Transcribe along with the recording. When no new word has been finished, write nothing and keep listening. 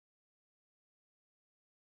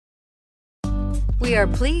We are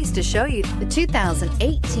pleased to show you the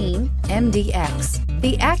 2018 MDX.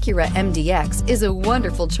 The Acura MDX is a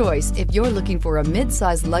wonderful choice if you're looking for a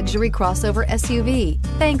mid-size luxury crossover SUV.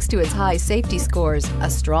 Thanks to its high safety scores,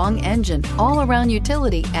 a strong engine, all-around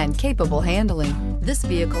utility, and capable handling, this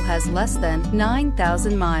vehicle has less than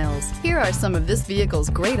 9,000 miles. Here are some of this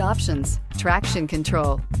vehicle's great options: traction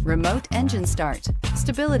control, remote engine start,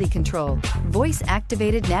 stability control,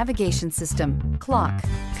 voice-activated navigation system, clock,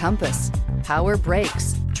 compass, power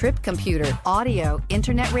brakes, trip computer, audio,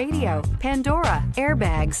 internet radio, Pandora,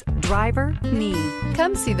 airbags, driver, knee.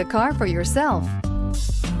 Come see the car for yourself.